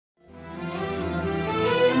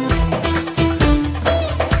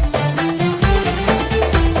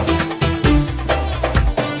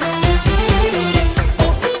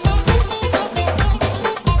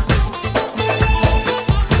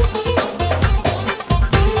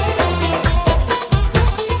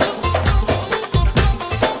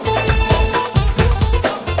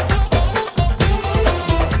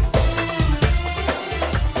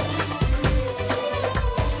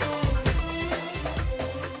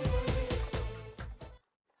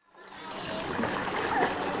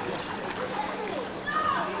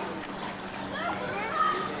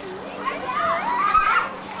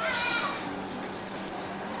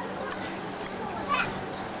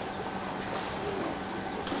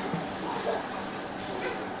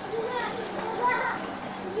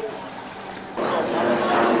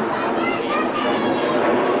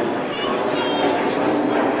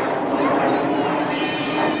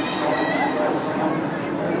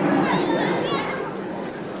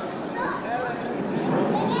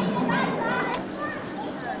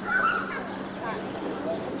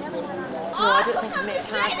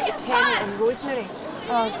had is penny and rosemary.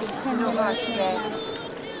 Oh, good. Penny and rosemary.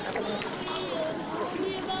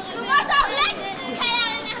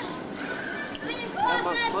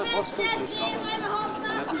 What's good for Scotland?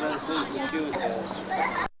 Everyone's losing the cute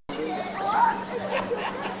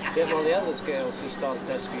Get all the other scales who start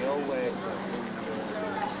SVO way.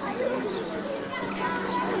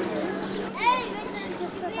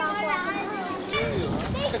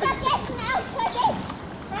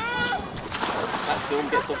 That film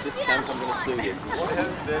gets off this camp, I'm going to sue you.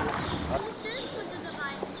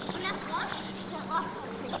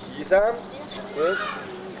 Yizan? Yes?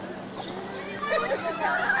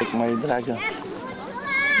 Take my dragon.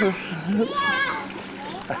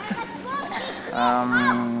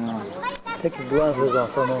 Take your glasses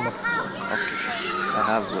off for a moment. Okay. I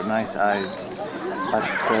have nice eyes, but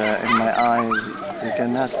in my eyes you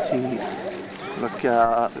cannot see. Look,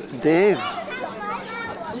 Dave.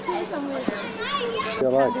 You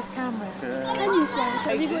like?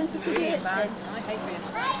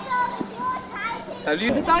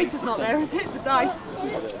 Salut. The dice is not there, is it? The dice.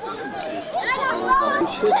 I'm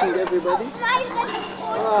shooting everybody.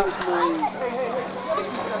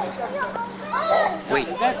 Wait.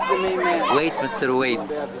 That's the main man. Wait, Mr. Wait.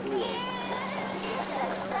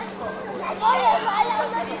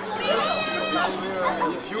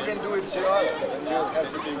 If you can do it, Gerard, then you have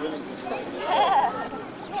to be willing to do it.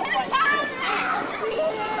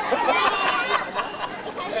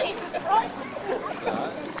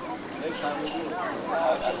 Next time we do it.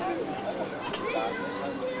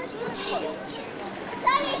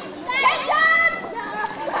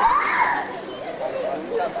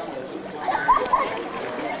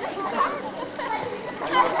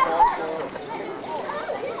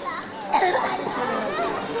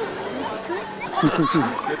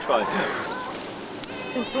 Good try.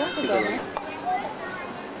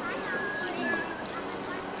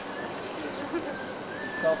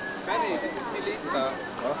 Benny, did you see Lisa?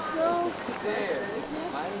 No.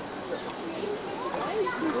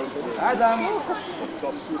 Adam!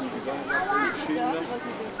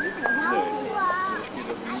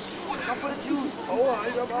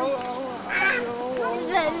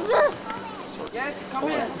 Yes, come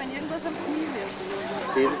here. Wenn irgendwas am Knie ist.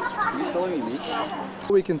 David, are you following me?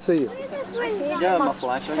 We can see you. Yeah, my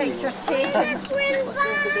flash. Picture taken.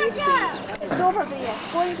 It's over there.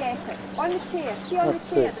 Go and get it. On the chair. See on the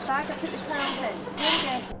chair. The bag I put the towels in. Go and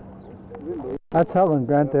get it. That's Helen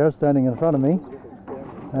Grant there standing in front of me.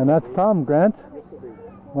 And that's Tom Grant.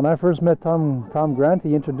 When I first met Tom Grant,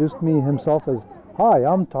 he introduced me himself as, "Hi,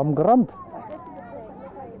 I'm Tom Grant."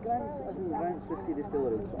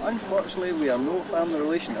 Unfortunately, we are no family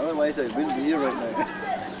relation, otherwise I wouldn't be here right now.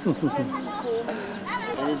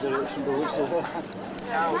 Any direction to look so.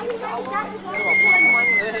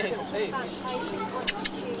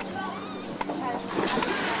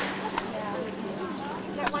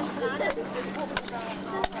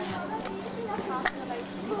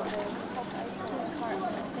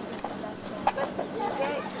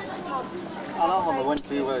 I'll have a one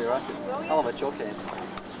for you while you're at it. I'll have a chocolate.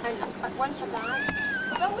 And one for that.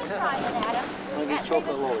 Well, we're trying it, Adam. One of these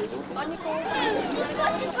chocolate lollies, okay? On you go.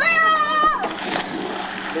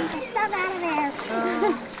 Stuff out of there.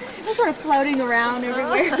 They're sort of floating around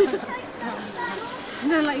everywhere.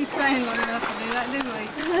 Don't let you stay long enough to do that, did we?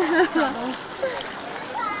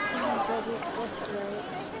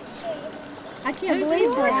 I can't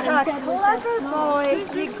believe What a clever boy.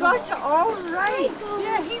 You got it all right.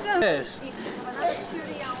 Yeah, he does. Yes.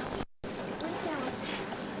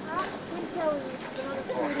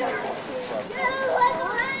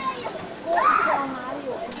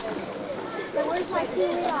 So where's my 2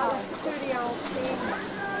 reals? 2 reals, please.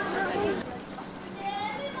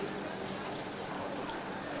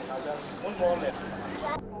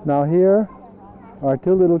 Now here are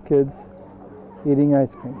two little kids eating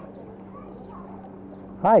ice cream.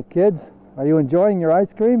 Hi kids, are you enjoying your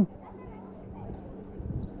ice cream?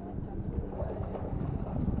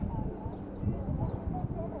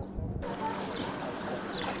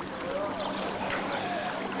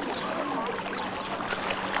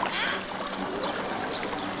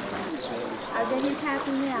 I bet he's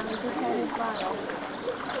happy now. He just had his bottle.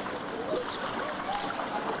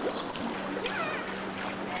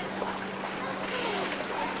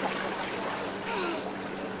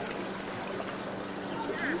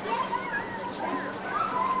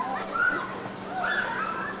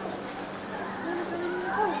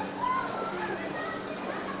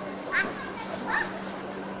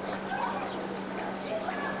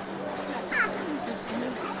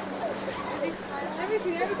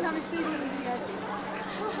 Every time I see him, he goes,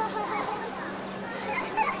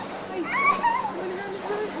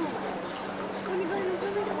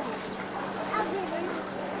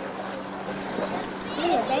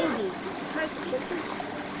 I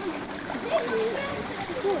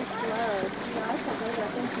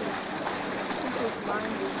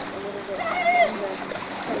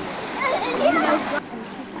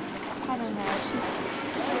don't know, she's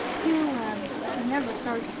too, she's never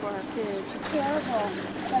searched for her food. She's Terrible.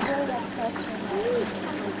 I really upset her.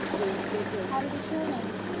 How did you feel then?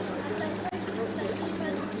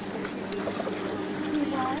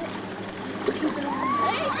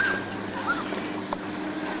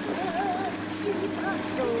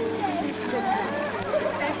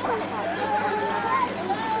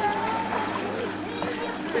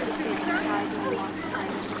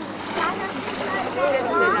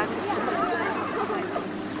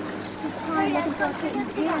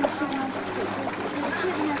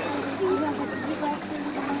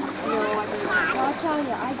 You what? I'll tell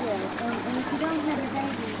you, I get it. And if you don't have a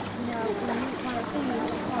baby, you know, when you want to feed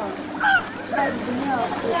your car, baby, the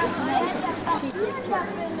milk is the cheapest gas.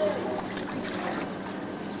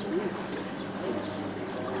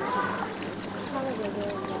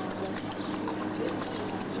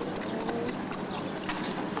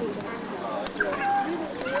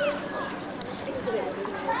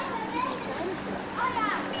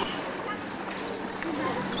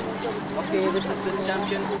 Okay, this is the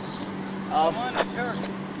champion of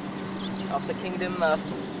the kingdom of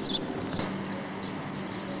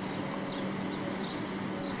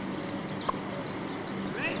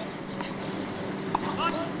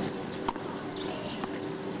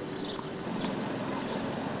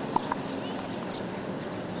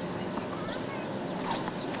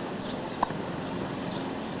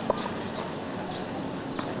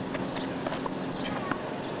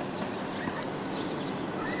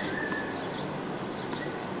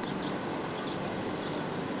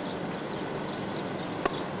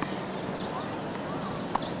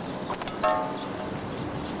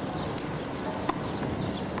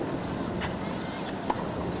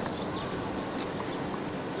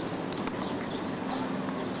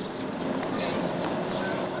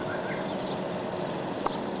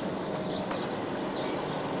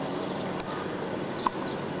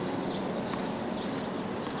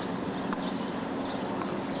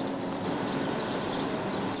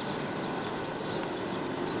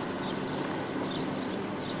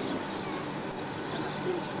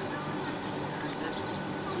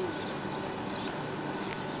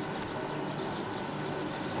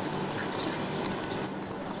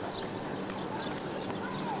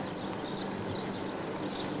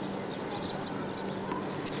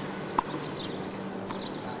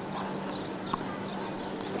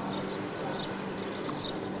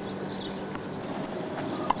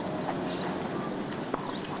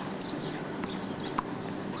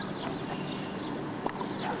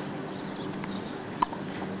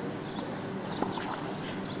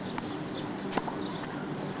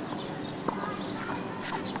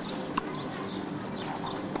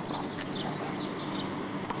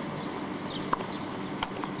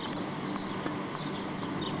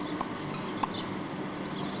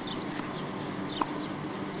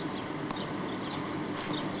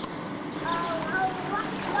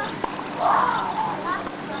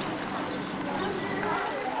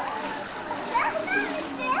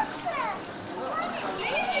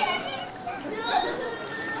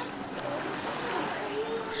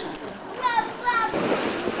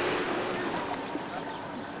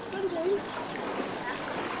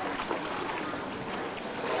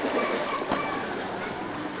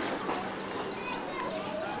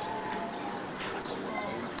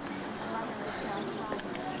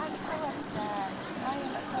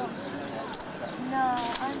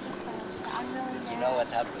what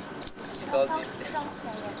happened. She told me. Don't say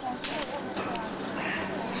it. Don't say it.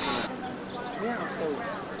 Yeah, I'll tell you.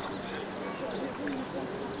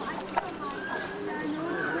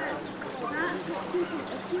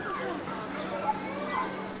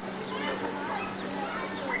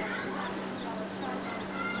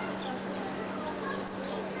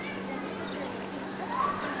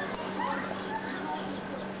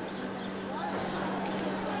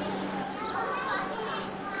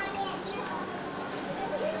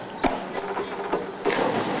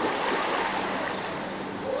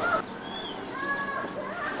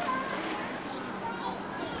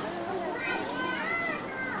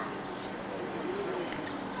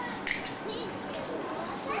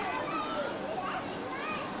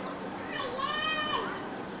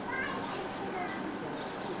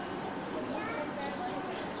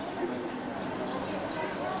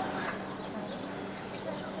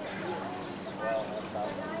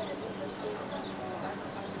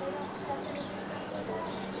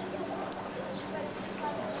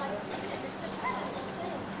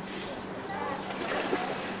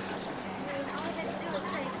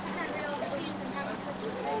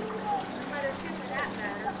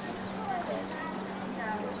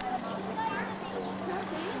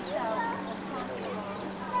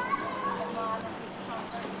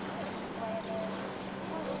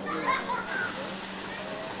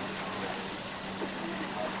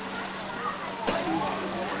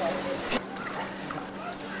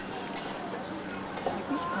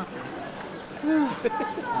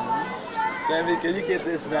 Sammy, can you get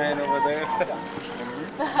this man over there?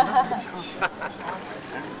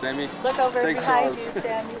 Sammy, Look over take behind Charles. you,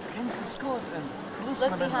 Sammy.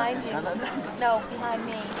 Look behind you. No, behind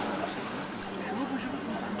me.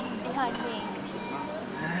 Behind me.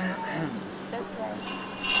 This way.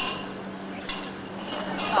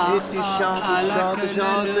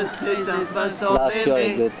 Last shot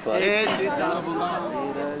is good for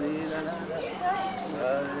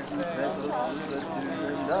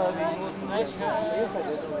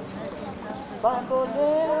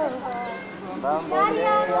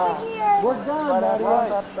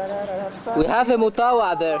We have a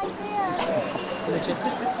mutawa there.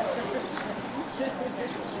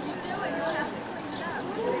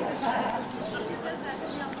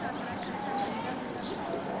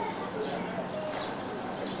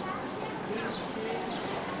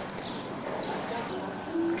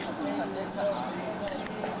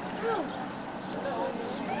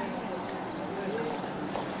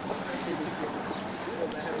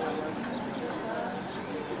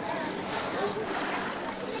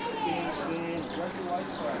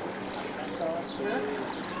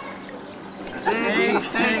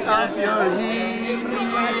 Take off your heels.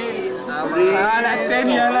 لا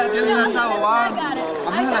الثانية لا كلنا سوا.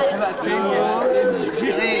 عملها لا الثانية.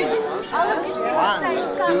 All of you sing the same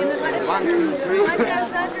song, and then one goes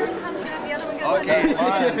under and comes in, the other one goes Okay,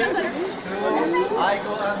 under. 1, 2, I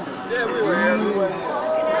go under. Yeah, we were everywhere.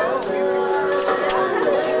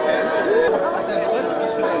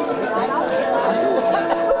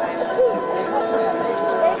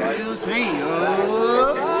 2, 3.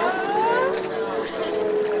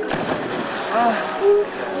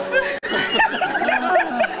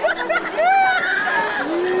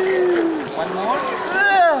 One more.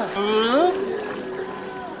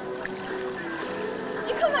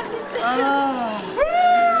 You come up to sing.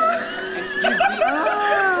 Excuse me.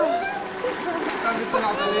 Kami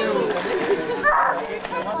طلع بليو.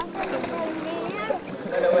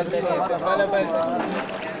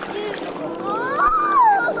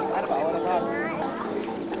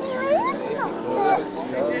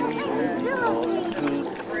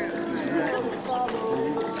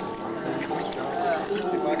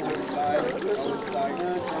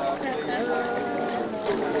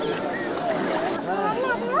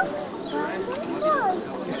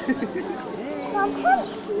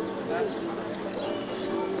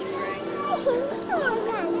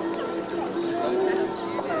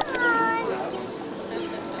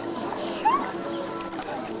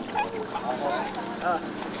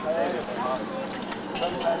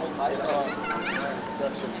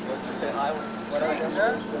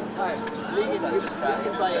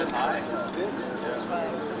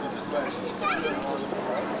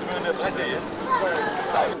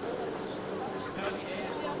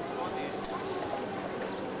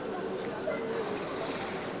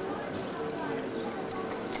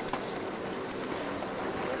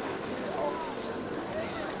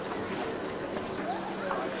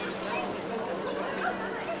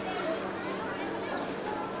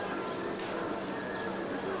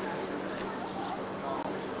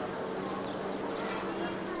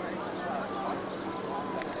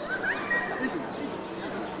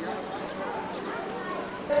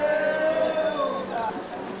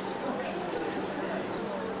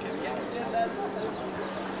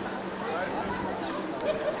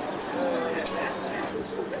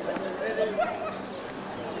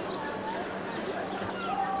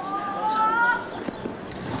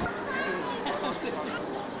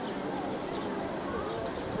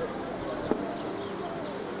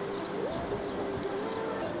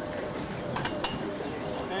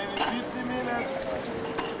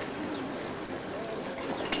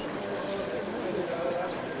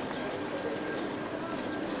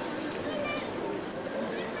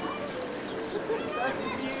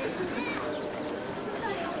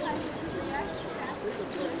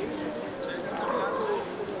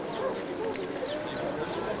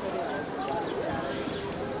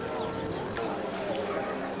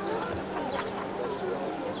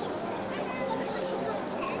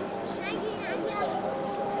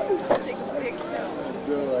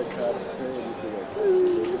 I can't say anything.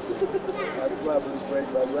 I'd probably break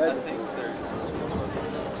my leg.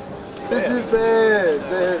 This is the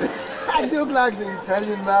I look like the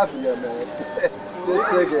Italian mafia, man. Just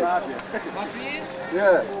check it.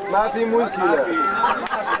 Yeah, mafia muskiller.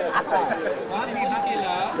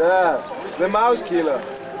 Yeah, the mouse killer.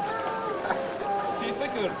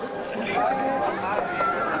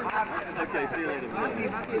 Okay, see you later.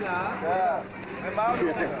 Yeah, the mouse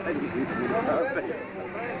killer.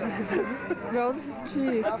 Bro, this is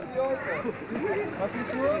cheap. Was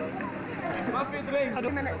bist du?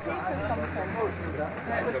 minute take or something.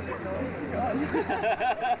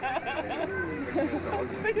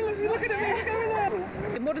 Look at him, he's going there.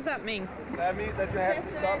 What does that mean? That means that you have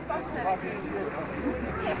to stop this puppy here.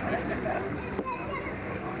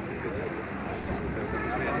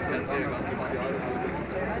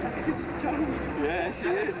 Yeah, she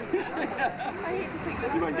is.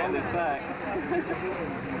 You won't get this back.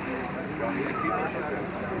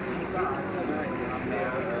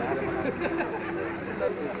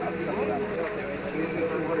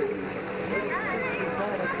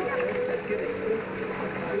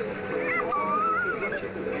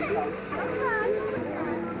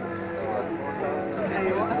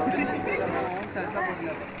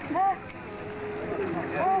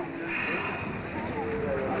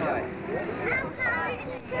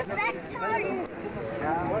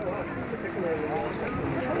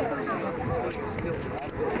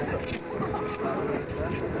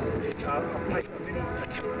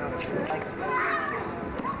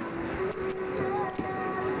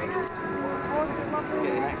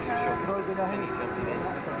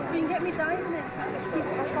 You can get me diving in so I can see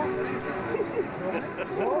what my box is.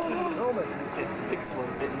 Big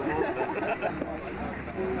ones hitting the water.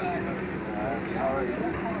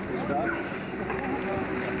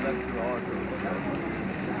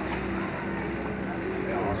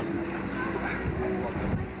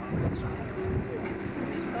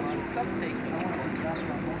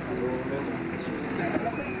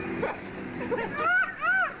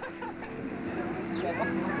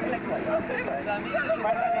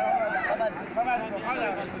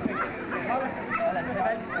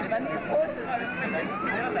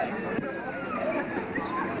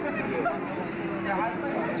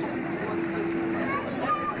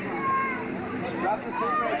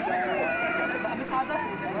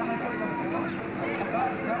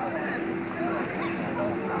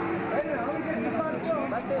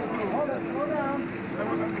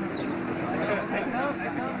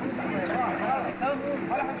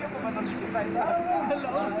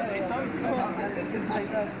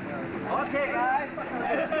 Okay, guys.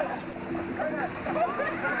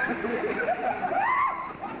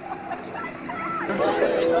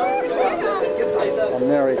 I'm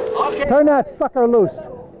married. Okay. Turn that sucker loose.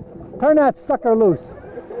 Turn that sucker loose.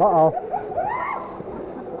 Uh-oh.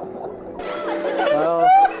 Well.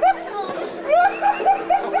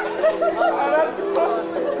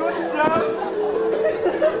 Good job.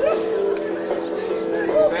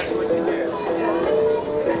 That's what you did.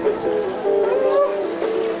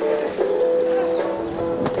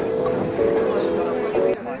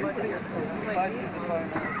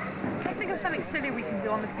 Let's think of something silly we can do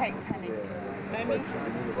on the take penny.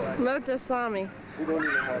 Load the Sami.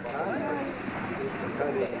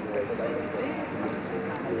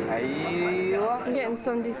 I'm getting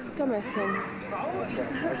somebody's stomach in.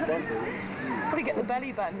 Probably get the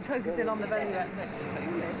belly button, focus in on the belly button.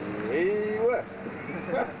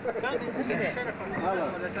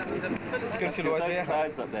 Those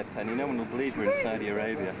clouds up there, Penny. No one will believe we're in Saudi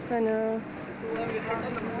Arabia. I know.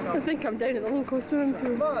 I think I'm down at the local swimming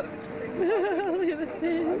pool. Look at the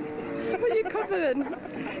things. What are you covering?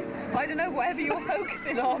 I don't know, whatever you're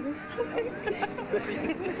focusing on.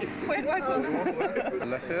 Where do I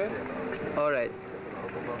focus? All right.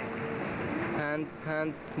 Hands,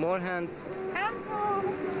 hands, more hands. Hands.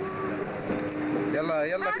 Yalla,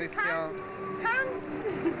 Hands, Christian. hands.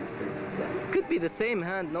 Could be the same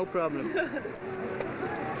hand, no problem. Look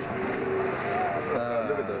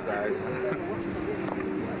at those eyes.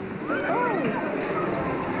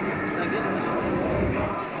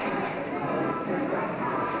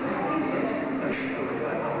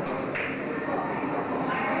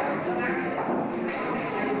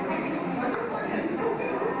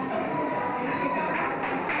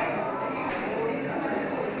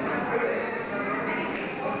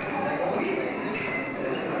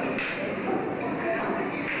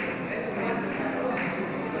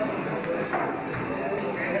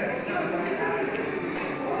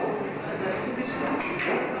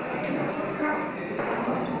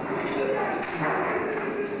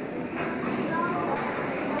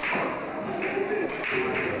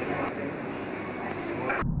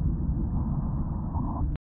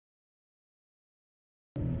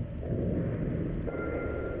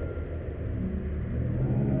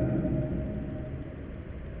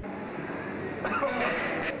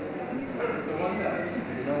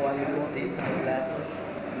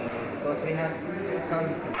 Because we have two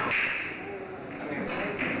sons.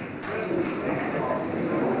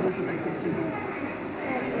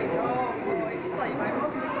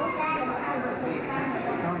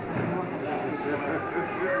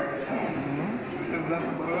 This is not the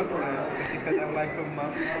first time.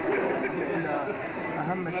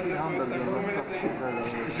 أهم شيء همبرجر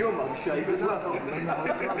شو ما مش شايف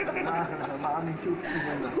ما عم نشوف شيء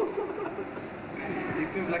منه. It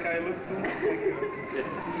seems like I look too much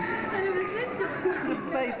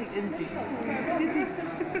like بيتك انت.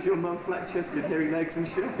 Is your mum flat-chested, hairy legs and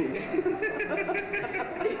shoes?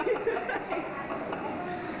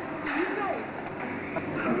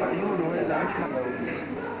 عيونه هذا مش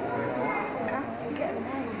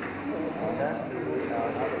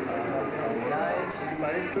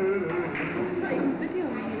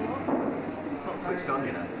It's not switched on,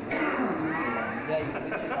 you know. Yeah, you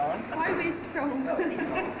switch it on. Why waste film?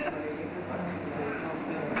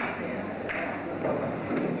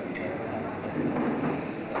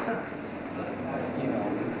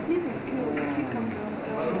 These are cool. Cucumber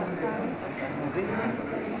and all that sounds.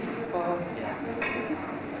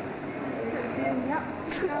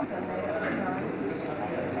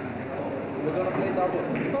 We're gonna play double.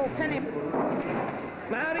 Oh, Penny.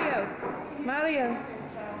 Mario.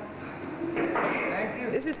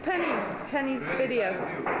 This is Penny's video.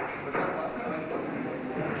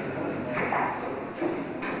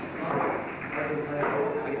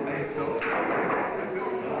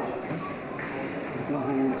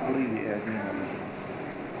 هو فري قاعدين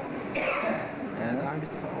أنا عم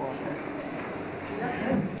بسمع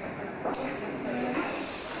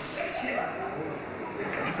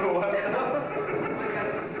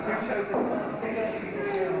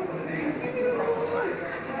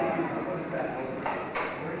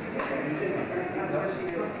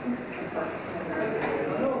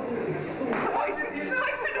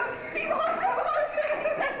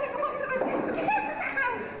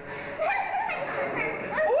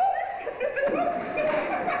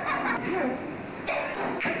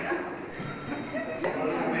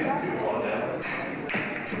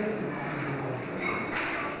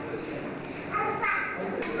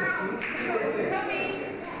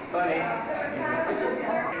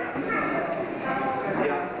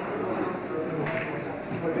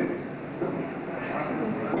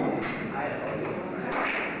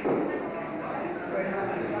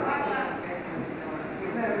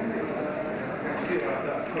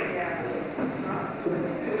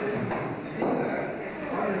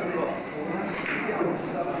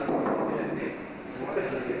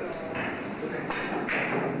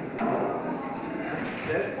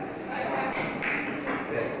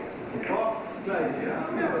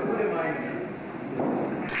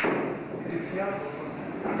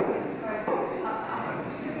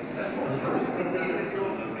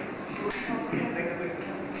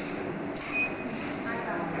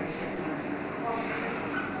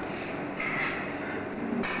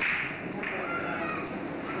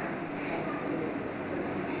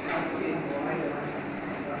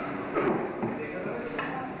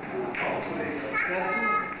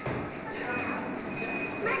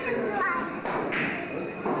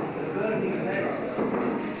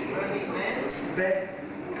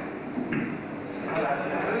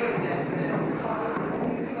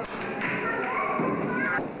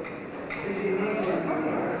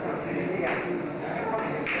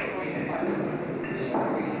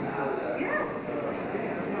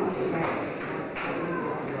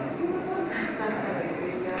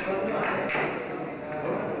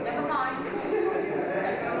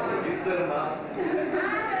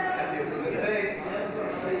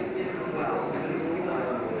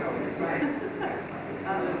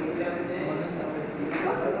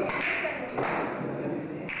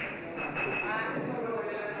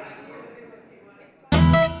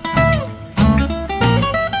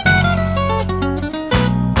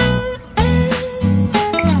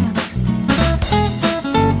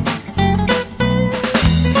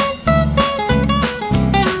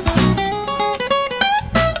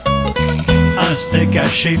Steak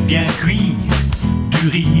haché bien cuit, du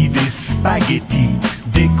riz, des spaghettis,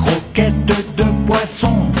 des croquettes de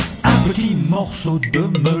poisson, un petit morceau de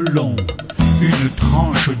melon, une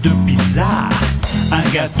tranche de pizza, un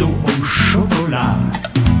gâteau au chocolat,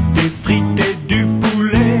 des frites et du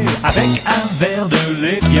poulet avec un verre de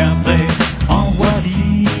lait bien frais. En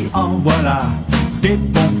voici, en voilà, des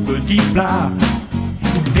bons petits plats,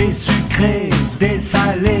 des sucrés, des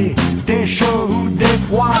salés, des chauds ou des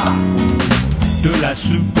froids. De la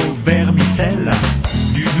soupe au vermicelle,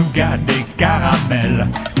 du nougat, des caramels,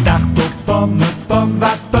 tarte aux pommes, pommes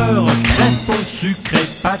vapeur, crêpes au sucre et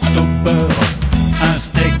pâte au beurre, un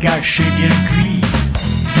steak haché bien cuit,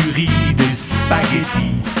 du riz, des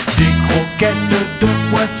spaghettis, des croquettes de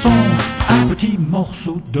poisson, un petit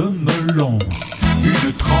morceau de melon,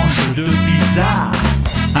 une tranche de pizza,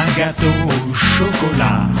 un gâteau au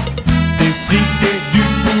chocolat, des frites et du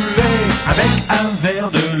poulet avec un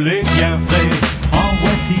verre de lait bien frais. En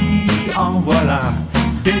voici, en voilà,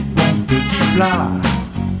 des bons petits plats,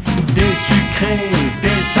 des sucrés,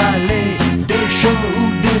 des salés, des chauds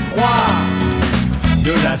ou des froids,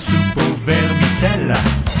 de la soupe au vermicelle,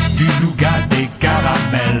 du nougat, des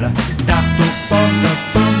caramels, tarte aux pommes,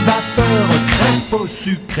 pommes vapeur, crêpes au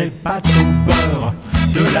sucre et pâte au beurre,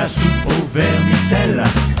 de la soupe au vermicelle,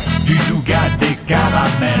 du nougat, des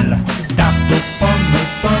caramels, tarte aux pommes,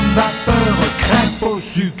 pommes vapeur, crêpes au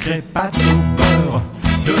sucre et pâte au beurre,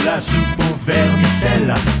 de la soupe au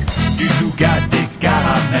vermicelle, du nougat, des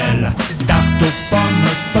caramels, tarte aux pommes,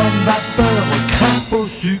 pommes vapeur, crêpes au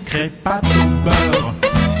sucre et pâte au beurre.